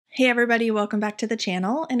Hey everybody, welcome back to the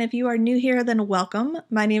channel, and if you are new here, then welcome.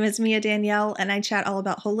 My name is Danielle, and I chat all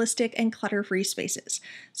about holistic and clutter-free spaces.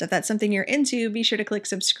 So if that's something you're into, be sure to click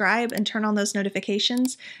subscribe and turn on those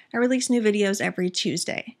notifications. I release new videos every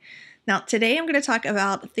Tuesday. Now today I'm going to talk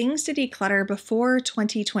about things to declutter before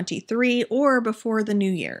 2023 or before the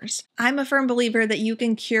New Year's. I'm a firm believer that you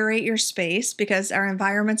can curate your space because our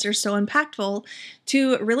environments are so impactful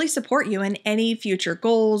to really support you in any future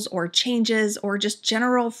goals or changes or just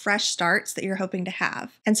general fresh starts that you're hoping to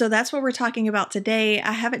have. And so that's what we're talking about today.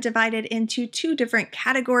 I have it divided into two different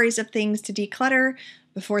categories of things to declutter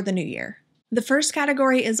before the new year. The first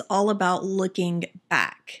category is all about looking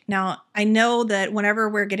back. Now, I know that whenever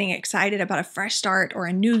we're getting excited about a fresh start or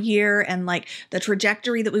a new year and like the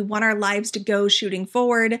trajectory that we want our lives to go shooting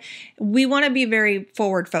forward, we want to be very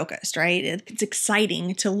forward focused, right? It's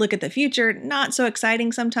exciting to look at the future, not so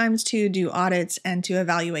exciting sometimes to do audits and to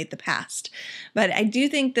evaluate the past. But I do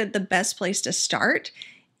think that the best place to start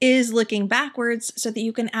is looking backwards so that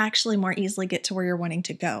you can actually more easily get to where you're wanting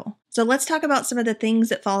to go. So let's talk about some of the things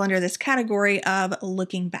that fall under this category of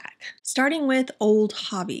looking back. Starting with old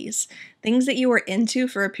hobbies, things that you were into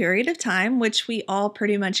for a period of time, which we all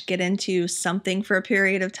pretty much get into something for a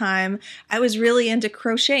period of time. I was really into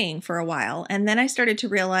crocheting for a while, and then I started to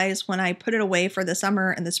realize when I put it away for the summer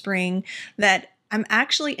and the spring that I'm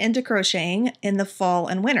actually into crocheting in the fall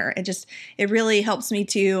and winter. It really helps me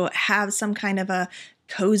to have some kind of a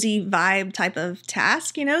cozy vibe type of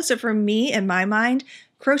task, So for me, in my mind,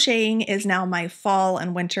 crocheting is now my fall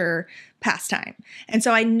and winter pastime. And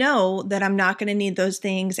so I know that I'm not going to need those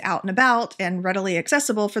things out and about and readily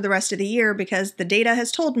accessible for the rest of the year because the data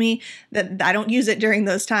has told me that I don't use it during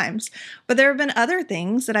those times. But there have been other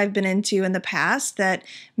things that I've been into in the past that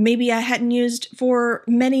maybe I hadn't used for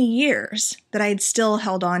many years that I had still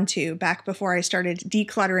held on to back before I started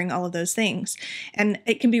decluttering all of those things. And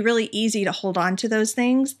it can be really easy to hold on to those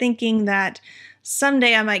things thinking that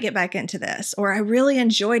someday I might get back into this, or I really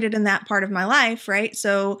enjoyed it in that part of my life, right?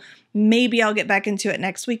 So maybe I'll get back into it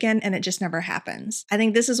next weekend, and it just never happens. I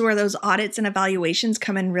think this is where those audits and evaluations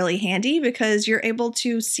come in really handy because you're able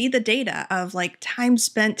to see the data of like time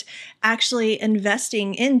spent actually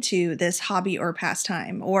investing into this hobby or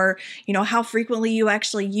pastime, or how frequently you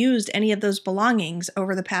actually used any of those belongings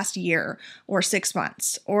over the past year or 6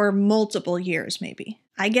 months or multiple years maybe.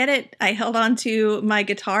 I get it. I held on to my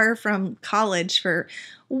guitar from college for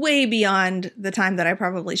way beyond the time that I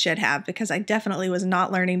probably should have because I definitely was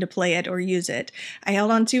not learning to play it or use it. I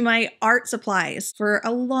held on to my art supplies for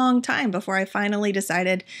a long time before I finally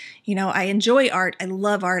decided, I enjoy art, I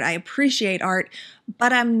love art, I appreciate art,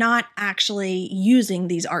 but I'm not actually using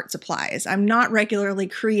these art supplies. I'm not regularly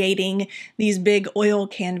creating these big oil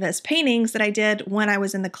canvas paintings that I did when I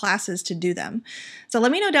was in the classes to do them. So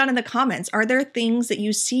let me know down in the comments, are there things that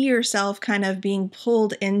you see yourself kind of being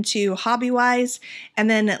pulled into hobby-wise and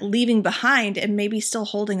then leaving behind and maybe still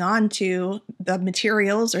holding on to the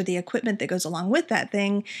materials or the equipment that goes along with that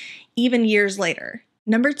thing even years later?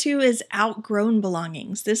 Number 2 is outgrown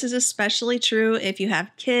belongings. This is especially true if you have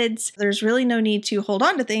kids. There's really no need to hold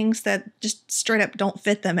on to things that just straight up don't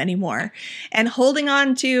fit them anymore. And holding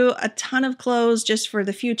on to a ton of clothes just for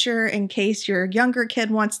the future in case your younger kid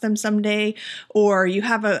wants them someday, or you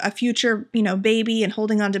have a future, baby and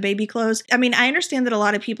holding on to baby clothes. I mean, I understand that a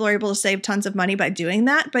lot of people are able to save tons of money by doing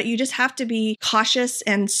that, but you just have to be cautious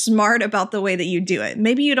and smart about the way that you do it.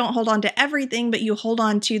 Maybe you don't hold on to everything, but you hold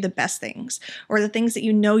on to the best things or the things that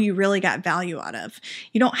you really got value out of.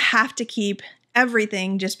 You don't have to keep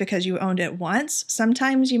everything just because you owned it once.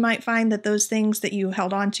 Sometimes you might find that those things that you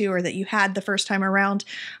held on to or that you had the first time around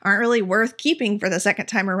aren't really worth keeping for the second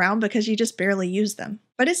time around because you just barely use them.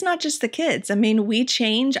 But it's not just the kids. I mean, we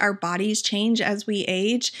change, our bodies change as we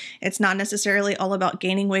age. It's not necessarily all about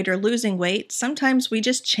gaining weight or losing weight. Sometimes we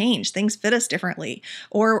just change. Things fit us differently,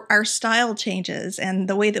 or our style changes and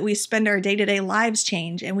the way that we spend our day-to-day lives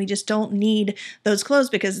change, and we just don't need those clothes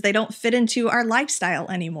because they don't fit into our lifestyle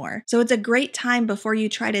anymore. So it's a great time before you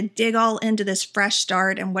try to dig all into this fresh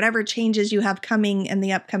start and whatever changes you have coming in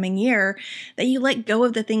the upcoming year, that you let go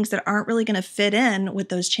of the things that aren't really going to fit in with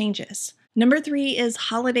those changes. Number 3 is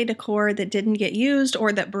holiday decor that didn't get used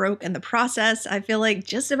or that broke in the process. I feel like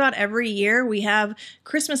just about every year we have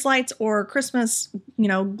Christmas lights or Christmas,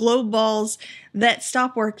 globe balls that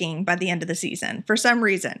stop working by the end of the season for some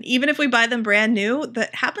reason. Even if we buy them brand new,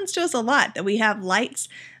 that happens to us a lot, that we have lights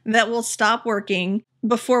that will stop working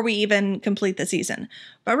before we even complete the season.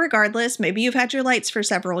 But regardless, maybe you've had your lights for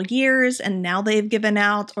several years and now they've given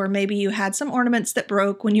out, or maybe you had some ornaments that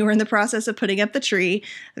broke when you were in the process of putting up the tree.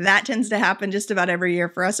 That tends to happen just about every year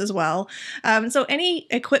for us as well. So any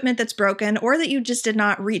equipment that's broken or that you just did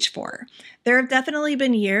not reach for. There have definitely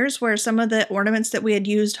been years where some of the ornaments that we had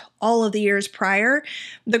used all of the years prior,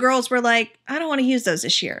 the girls were like, I don't want to use those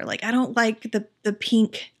this year. Like, I don't like the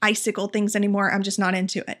pink icicle things anymore. I'm just not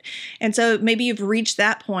into it. And so maybe you've reached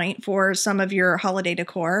that point for some of your holiday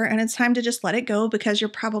decor and it's time to just let it go because you're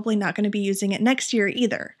probably not going to be using it next year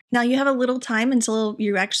either. Now you have a little time until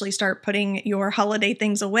you actually start putting your holiday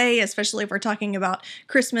things away, especially if we're talking about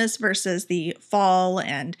Christmas versus the fall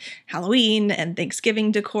and Halloween and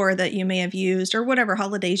Thanksgiving decor that you may have used or whatever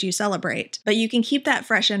holidays you celebrate. But you can keep that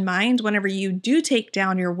fresh in mind whenever you do take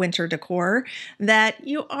down your winter decor, that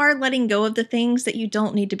you are letting go of the things that you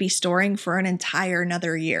don't need to be storing for an entire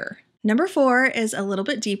another year. Number 4 is a little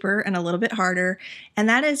bit deeper and a little bit harder, and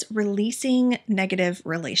that is releasing negative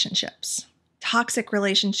relationships. Toxic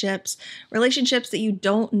relationships, relationships that you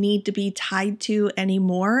don't need to be tied to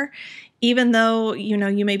anymore, even though,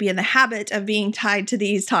 you may be in the habit of being tied to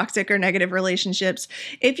these toxic or negative relationships.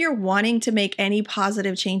 If you're wanting to make any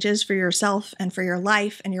positive changes for yourself and for your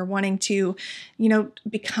life, and you're wanting to,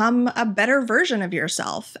 become a better version of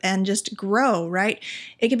yourself and just grow, right?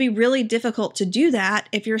 It can be really difficult to do that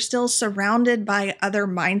if you're still surrounded by other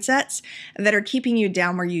mindsets that are keeping you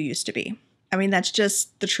down where you used to be. I mean, that's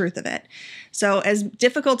just the truth of it. So as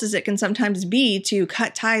difficult as it can sometimes be to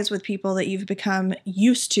cut ties with people that you've become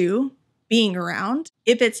used to being around,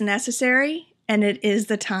 if it's necessary and it is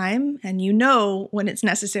the time, and when it's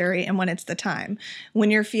necessary and when it's the time, when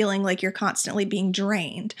you're feeling like you're constantly being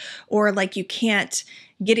drained or like you can't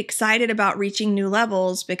get excited about reaching new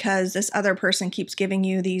levels because this other person keeps giving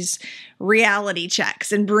you these reality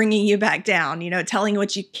checks and bringing you back down, telling you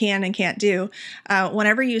what you can and can't do.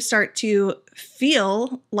 Whenever you start to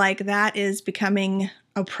feel like that is becoming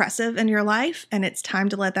oppressive in your life and it's time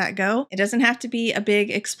to let that go, it doesn't have to be a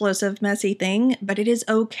big, explosive, messy thing, but it is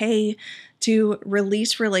okay to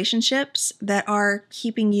release relationships that are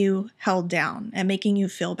keeping you held down and making you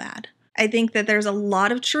feel bad. I think that there's a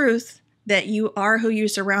lot of truth that you are who you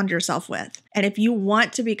surround yourself with. And if you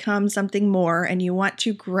want to become something more and you want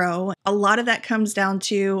to grow, a lot of that comes down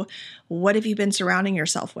to what have you been surrounding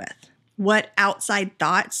yourself with? What outside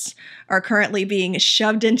thoughts are currently being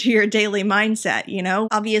shoved into your daily mindset,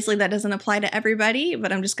 Obviously that doesn't apply to everybody,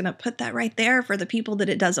 but I'm just going to put that right there for the people that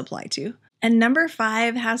it does apply to. And number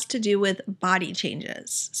 5 has to do with body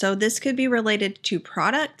changes. So this could be related to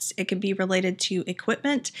products, it could be related to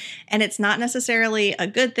equipment, and it's not necessarily a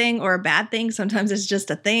good thing or a bad thing. Sometimes it's just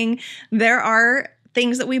a thing. There are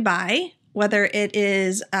things that we buy, whether it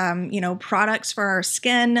is, products for our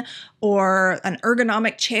skin or an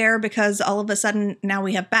ergonomic chair because all of a sudden now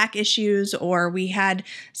we have back issues or we had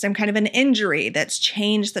some kind of an injury that's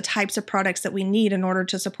changed the types of products that we need in order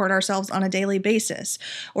to support ourselves on a daily basis.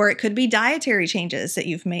 Or it could be dietary changes that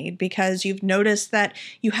you've made because you've noticed that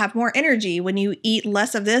you have more energy when you eat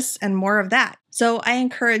less of this and more of that. So I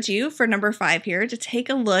encourage you for number 5 here to take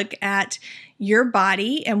a look at your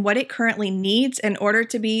body and what it currently needs in order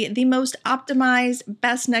to be the most optimized,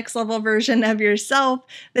 best next level version of yourself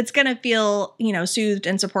that's going to feel, soothed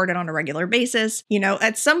and supported on a regular basis.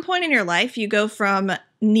 At some point in your life, you go from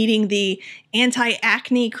needing the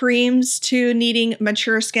anti-acne creams to needing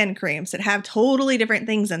mature skin creams that have totally different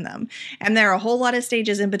things in them. And there are a whole lot of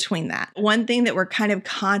stages in between that. One thing that we're kind of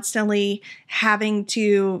constantly having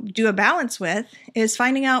to do a balance with is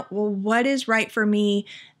finding out, well, what is right for me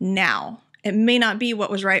now? It may not be what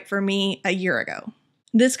was right for me a year ago.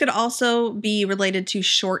 This could also be related to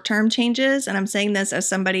short-term changes. And I'm saying this as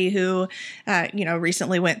somebody who,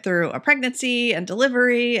 recently went through a pregnancy and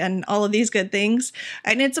delivery and all of these good things.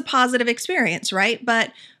 And it's a positive experience, right?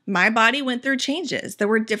 But my body went through changes. There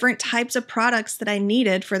were different types of products that I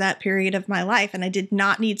needed for that period of my life, and I did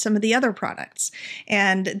not need some of the other products.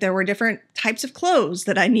 And there were different types of clothes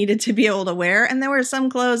that I needed to be able to wear, and there were some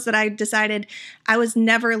clothes that I decided I was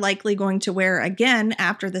never likely going to wear again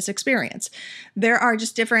after this experience. There are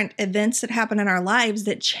just different events that happen in our lives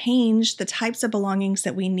that change the types of belongings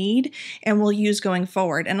that we need and will use going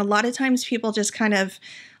forward. And a lot of times people just kind of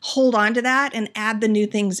hold on to that and add the new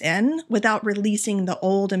things in without releasing the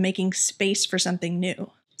old and making space for something new.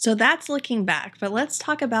 So that's looking back, but let's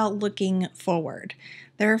talk about looking forward.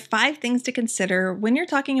 There are 5 things to consider when you're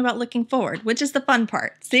talking about looking forward, which is the fun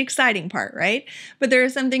part. It's the exciting part, right? But there are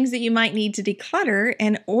some things that you might need to declutter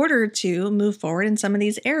in order to move forward in some of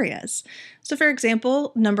these areas. So for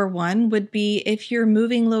example, number one would be if you're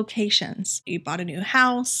moving locations. You bought a new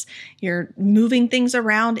house, you're moving things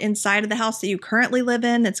around inside of the house that you currently live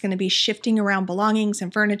in that's going to be shifting around belongings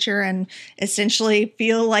and furniture and essentially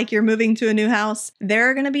feel like you're moving to a new house. There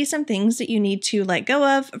are going to be some things that you need to let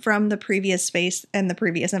go of from the previous space and the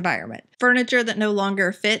previous environment. Furniture that no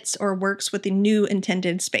longer fits or works with the new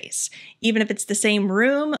intended space. Even if it's the same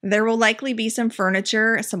room, there will likely be some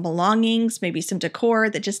furniture, some belongings, maybe some decor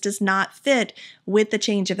that just does not fit with the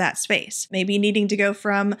change of that space. Maybe needing to go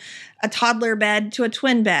from a toddler bed to a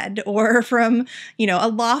twin bed, or from, a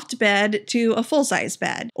loft bed to a full-size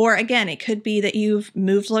bed. Or again, it could be that you've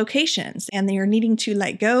moved locations and you're needing to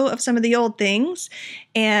let go of some of the old things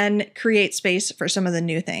and create space for some of the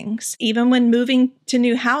new things. Even when moving to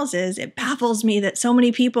new houses, it baffles me that so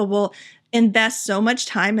many people will invest so much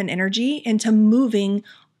time and energy into moving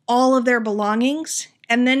all of their belongings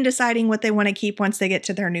and then deciding what they want to keep once they get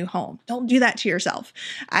to their new home. Don't do that to yourself.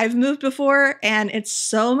 I've moved before, and it's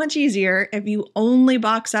so much easier if you only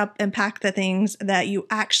box up and pack the things that you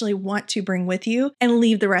actually want to bring with you and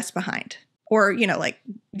leave the rest behind. Or,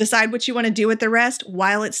 decide what you want to do with the rest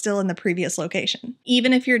while it's still in the previous location.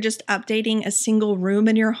 Even if you're just updating a single room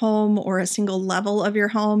in your home or a single level of your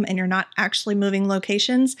home and you're not actually moving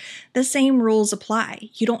locations, the same rules apply.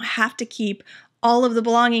 You don't have to keep all of the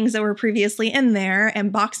belongings that were previously in there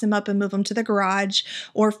and box them up and move them to the garage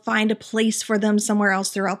or find a place for them somewhere else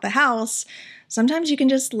throughout the house. Sometimes you can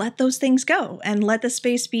just let those things go and let the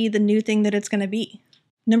space be the new thing that it's going to be.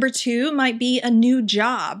 Number two might be a new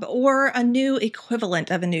job or a new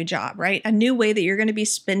equivalent of a new job, right? A new way that you're going to be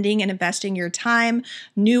spending and investing your time,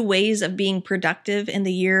 new ways of being productive in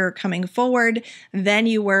the year coming forward than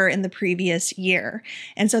you were in the previous year.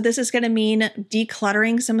 And so this is going to mean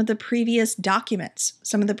decluttering some of the previous documents,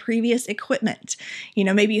 some of the previous equipment.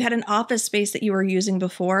 Maybe you had an office space that you were using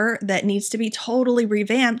before that needs to be totally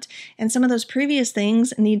revamped, and some of those previous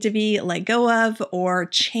things need to be let go of or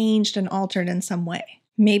changed and altered in some way.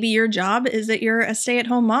 Maybe your job is that you're a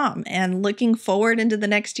stay-at-home mom, and looking forward into the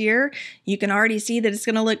next year, you can already see that it's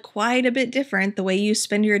going to look quite a bit different, the way you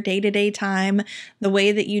spend your day-to-day time, the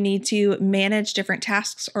way that you need to manage different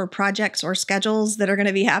tasks or projects or schedules that are going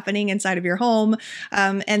to be happening inside of your home.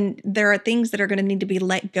 And there are things that are going to need to be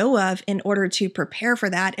let go of in order to prepare for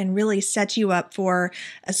that and really set you up for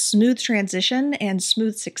a smooth transition and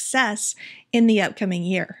smooth success in the upcoming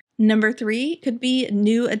year. Number three could be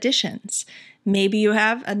new additions. Maybe you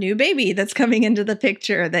have a new baby that's coming into the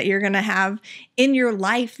picture that you're going to have in your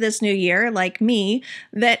life this new year, like me,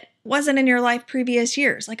 that wasn't in your life previous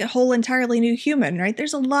years, like a whole entirely new human, right?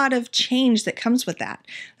 There's a lot of change that comes with that.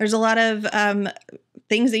 There's a lot of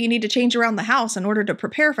things that you need to change around the house in order to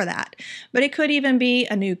prepare for that. But it could even be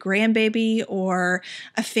a new grandbaby or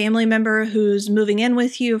a family member who's moving in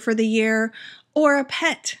with you for the year, or a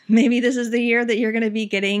pet. Maybe this is the year that you're going to be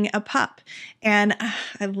getting a pup. And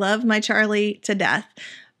I love my Charlie to death,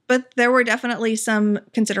 but there were definitely some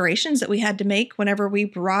considerations that we had to make whenever we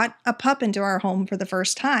brought a pup into our home for the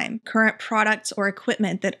first time. Current products or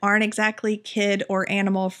equipment that aren't exactly kid or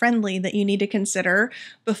animal friendly that you need to consider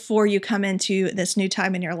before you come into this new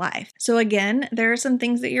time in your life. So again, there are some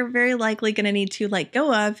things that you're very likely going to need to let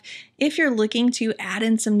go of if you're looking to add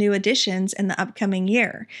in some new additions in the upcoming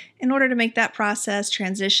year, in order to make that process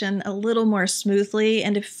transition a little more smoothly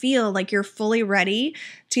and to feel like you're fully ready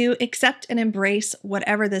to accept and embrace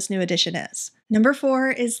whatever this new addition is. Number four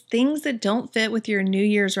is things that don't fit with your New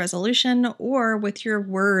Year's resolution or with your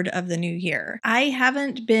word of the new year. I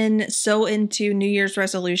haven't been so into New Year's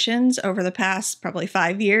resolutions over the past probably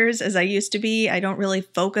 5 years as I used to be. I don't really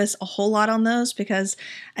focus a whole lot on those because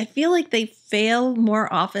I feel like they fail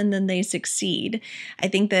more often than they succeed. I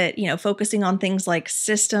think that, focusing on things like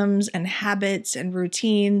systems and habits and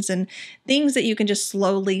routines and things that you can just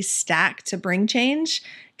slowly stack to bring change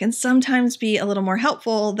can sometimes be a little more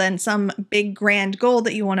helpful than some big grand goal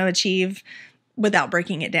that you want to achieve without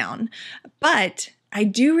breaking it down. But I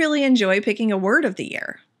do really enjoy picking a word of the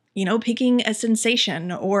year, picking a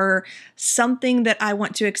sensation or something that I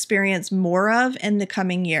want to experience more of in the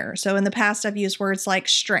coming year. So in the past, I've used words like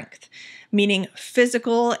strength, meaning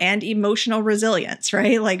physical and emotional resilience,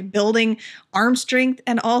 right? Like building arm strength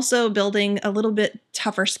and also building a little bit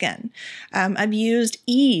tougher skin. I've used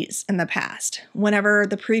ease in the past whenever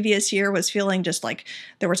the previous year was feeling just like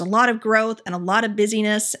there was a lot of growth and a lot of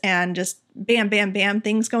busyness and just bam, bam, bam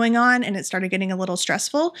things going on, and it started getting a little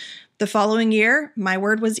stressful. The following year, my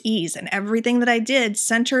word was ease, and everything that I did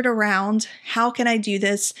centered around how can I do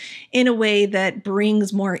this in a way that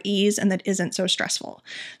brings more ease and that isn't so stressful.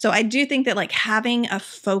 So I do think that having a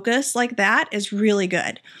focus like that is really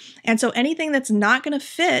good. And so anything that's not going to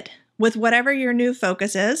fit with whatever your new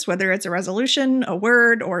focus is, whether it's a resolution, a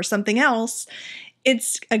word, or something else,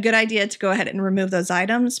 it's a good idea to go ahead and remove those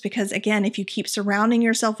items because, again, if you keep surrounding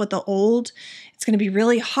yourself with the old, it's going to be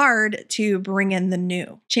really hard to bring in the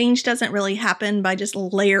new. Change doesn't really happen by just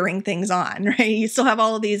layering things on, right? You still have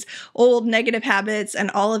all of these old negative habits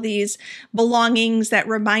and all of these belongings that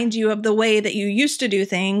remind you of the way that you used to do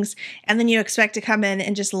things, and then you expect to come in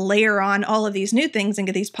and just layer on all of these new things and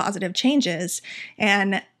get these positive changes.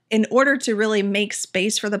 And in order to really make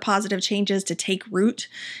space for the positive changes to take root,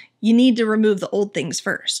 you need to remove the old things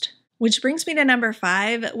first. Which brings me to number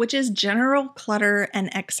 5, which is general clutter and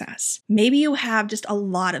excess. Maybe you have just a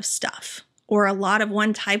lot of stuff or a lot of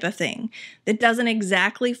one type of thing that doesn't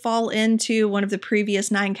exactly fall into one of the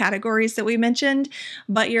previous 9 categories that we mentioned,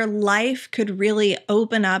 but your life could really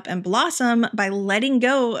open up and blossom by letting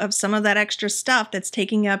go of some of that extra stuff that's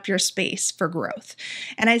taking up your space for growth.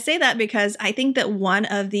 And I say that because I think that one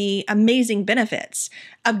of the amazing benefits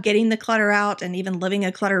of getting the clutter out and even living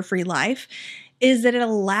a clutter-free life is that it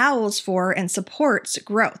allows for and supports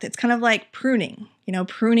growth. It's kind of like pruning,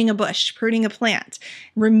 pruning a bush, pruning a plant,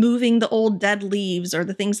 removing the old dead leaves or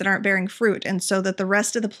the things that aren't bearing fruit, and so that the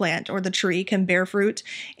rest of the plant or the tree can bear fruit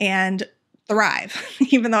and thrive.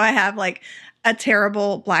 Even though I have like a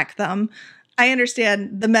terrible black thumb, I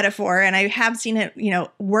understand the metaphor and I have seen it,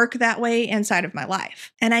 work that way inside of my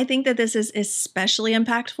life. And I think that this is especially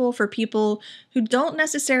impactful for people who don't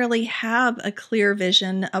necessarily have a clear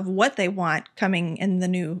vision of what they want coming in the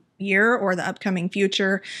new year or the upcoming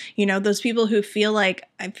future. Those people who feel like,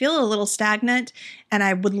 I feel a little stagnant and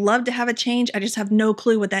I would love to have a change. I just have no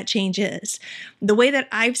clue what that change is. The way that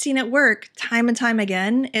I've seen it work time and time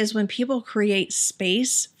again is when people create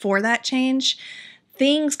space for that change,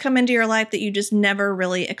 things come into your life that you just never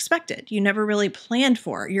really expected. You never really planned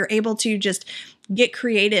for. You're able to just get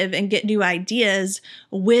creative and get new ideas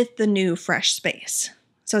with the new fresh space.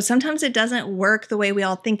 So sometimes it doesn't work the way we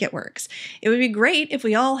all think it works. It would be great if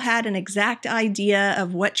we all had an exact idea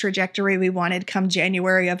of what trajectory we wanted come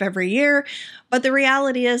January of every year, but the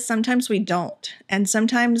reality is sometimes we don't. And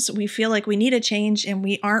sometimes we feel like we need a change and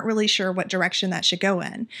we aren't really sure what direction that should go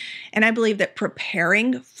in. And I believe that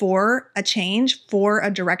preparing for a change, for a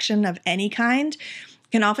direction of any kind,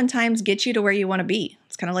 can oftentimes get you to where you want to be.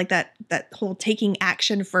 It's kind of like that whole taking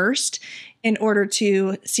action first in order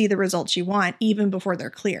to see the results you want, even before they're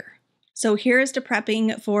clear. So here's to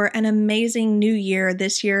prepping for an amazing new year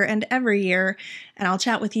this year and every year, and I'll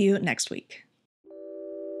chat with you next week.